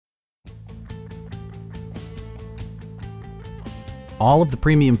All of the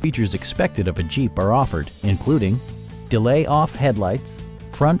premium features expected of a Jeep are offered, including delay-off headlights,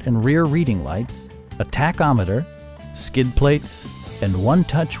 front and rear reading lights, a tachometer, skid plates, and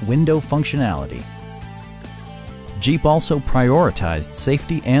one-touch window functionality. Jeep also prioritized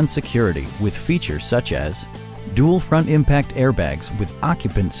safety and security with features such as dual front impact airbags with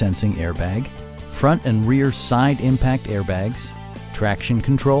occupant sensing airbag, front and rear side impact airbags, traction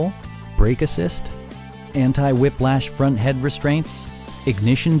control, brake assist, anti-whiplash front head restraints,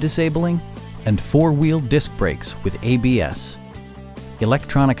 ignition disabling, and four-wheel disc brakes with ABS.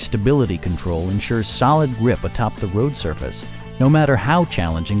 Electronic stability control ensures solid grip atop the road surface, no matter how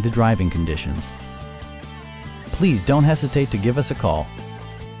challenging the driving conditions. Please don't hesitate to give us a call.